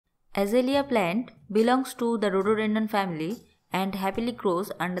Azalea plant belongs to the Rhododendron family and happily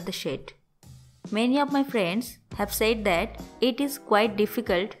grows under the shade. Many of my friends have said that it is quite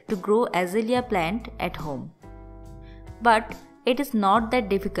difficult to grow Azalea plant at home. But it is not that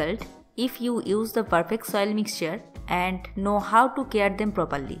difficult if you use the perfect soil mixture and know how to care them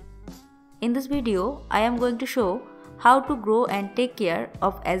properly. In this video, I am going to show how to grow and take care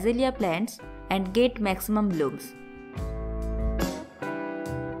of Azalea plants and get maximum blooms.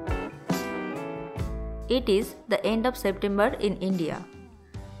 It is the end of September in India.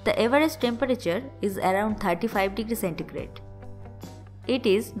 The average temperature is around 35 degrees centigrade. It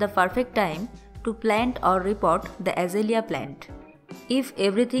is the perfect time to plant or repot the Azalea plant. If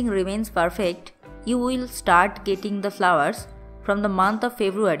everything remains perfect, you will start getting the flowers from the month of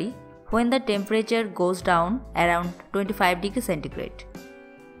February when the temperature goes down around 25 degrees centigrade.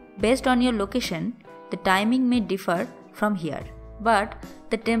 Based on your location, the timing may differ from here, but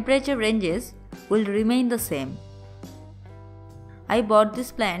the temperature ranges will remain the same. I bought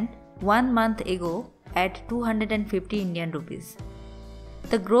this plant 1 month ago at 250 Indian rupees.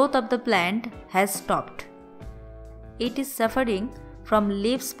 The growth of the plant has stopped. It is suffering from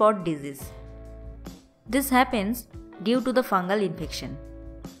leaf spot disease. This happens due to the fungal infection.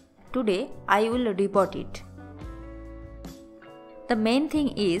 Today I will repot it. The main thing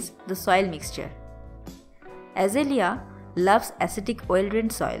is the soil mixture. Azalea loves acidic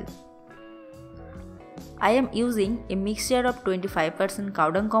well-drained soil. I am using a mixture of 25%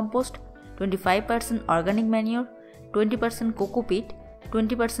 cow dung compost, 25% organic manure, 20% coco peat,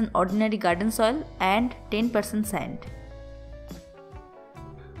 20% ordinary garden soil and 10% sand.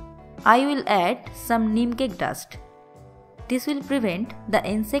 I will add some neem cake dust. This will prevent the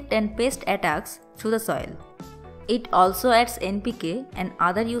insect and pest attacks through the soil. It also adds NPK and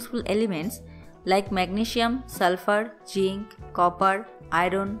other useful elements like magnesium, sulfur, zinc, copper,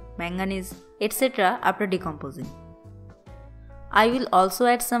 iron, manganese, etc. after decomposing. I will also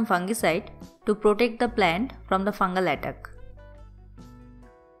add some fungicide to protect the plant from the fungal attack.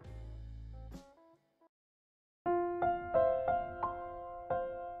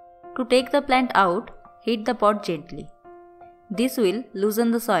 To take the plant out, hit the pot gently. This will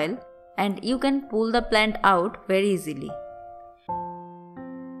loosen the soil and you can pull the plant out very easily.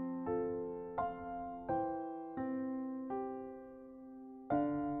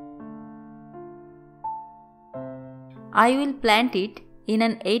 I will plant it in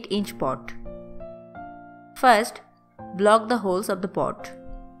an 8-inch pot. First, block the holes of the pot.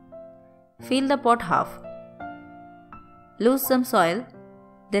 Fill the pot half. Lose some soil,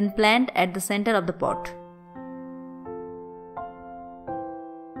 then plant at the center of the pot.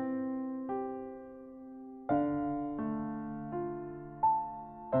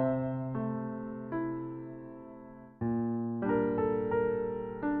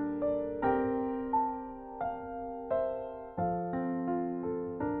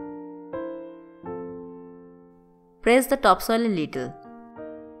 Press the topsoil a little.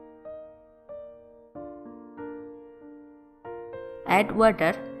 Add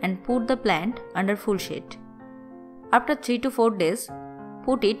water and put the plant under full shade. After 3 to 4 days,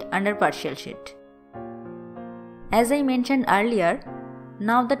 put it under partial shade. As I mentioned earlier,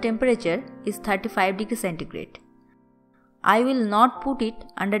 now the temperature is 35 degrees centigrade. I will not put it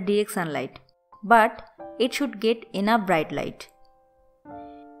under direct sunlight, but it should get enough bright light.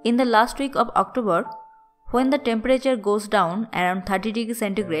 In the last week of October, when the temperature goes down around 30 degrees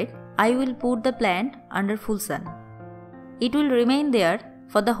centigrade, I will put the plant under full sun. It will remain there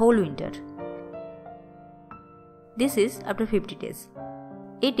for the whole winter. This is after 50 days.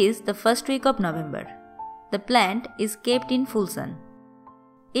 It is the first week of November. The plant is kept in full sun.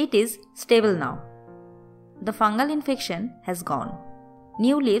 It is stable now. The fungal infection has gone.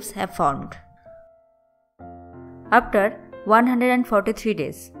 New leaves have formed. After 143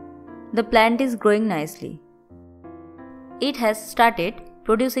 days, the plant is growing nicely. It has started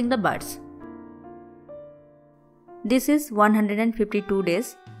producing the buds. This is 152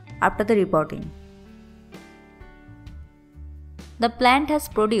 days after the repotting. The plant has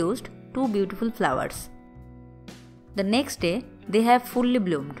produced 2 beautiful flowers. The next day, they have fully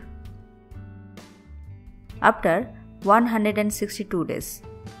bloomed. After 162 days,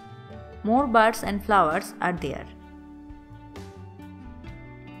 more buds and flowers are there.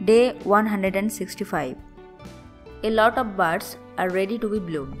 Day 165. A lot of buds are ready to be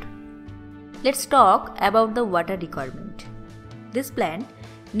bloomed. Let's talk about the water requirement. This plant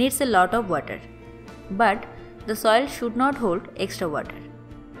needs a lot of water, but the soil should not hold extra water.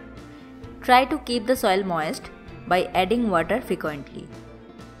 Try to keep the soil moist by adding water frequently.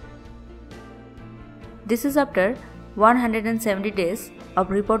 This is after 170 days of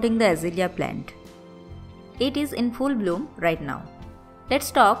repotting the azalea plant. It is in full bloom right now.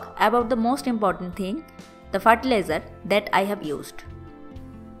 Let's talk about the most important thing, the fertilizer that I have used.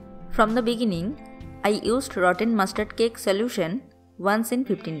 From the beginning, I used rotten mustard cake solution once in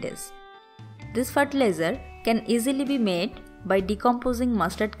 15 days. This fertilizer can easily be made by decomposing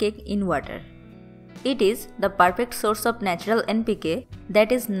mustard cake in water. It is the perfect source of natural NPK,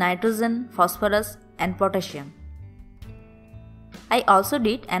 that is nitrogen, phosphorus and potassium. I also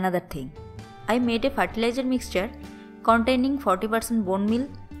did another thing. I made a fertilizer mixture containing 40% bone meal,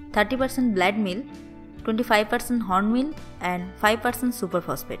 30% blood meal, 25% horn meal and 5%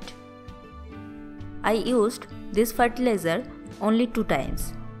 superphosphate. I used this fertilizer only 2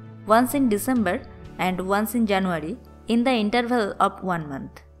 times, once in December and once in January, in the interval of 1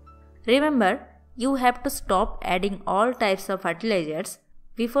 month. Remember, you have to stop adding all types of fertilizers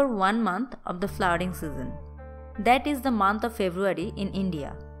before 1 month of the flowering season. That is the month of February in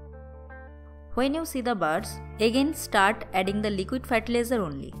India. When you see the buds, again start adding the liquid fertilizer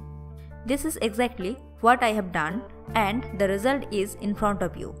only. This is exactly what I have done and the result is in front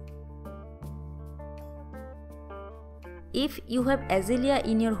of you. If you have azalea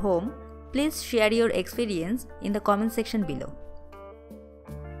in your home, please share your experience in the comment section below.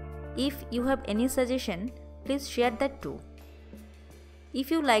 If you have any suggestion, please share that too.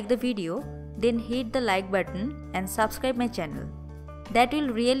 If you like the video, then hit the like button and subscribe my channel. That will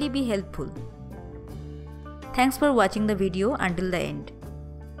really be helpful. Thanks for watching the video until the end.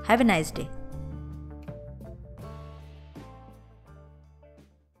 Have a nice day.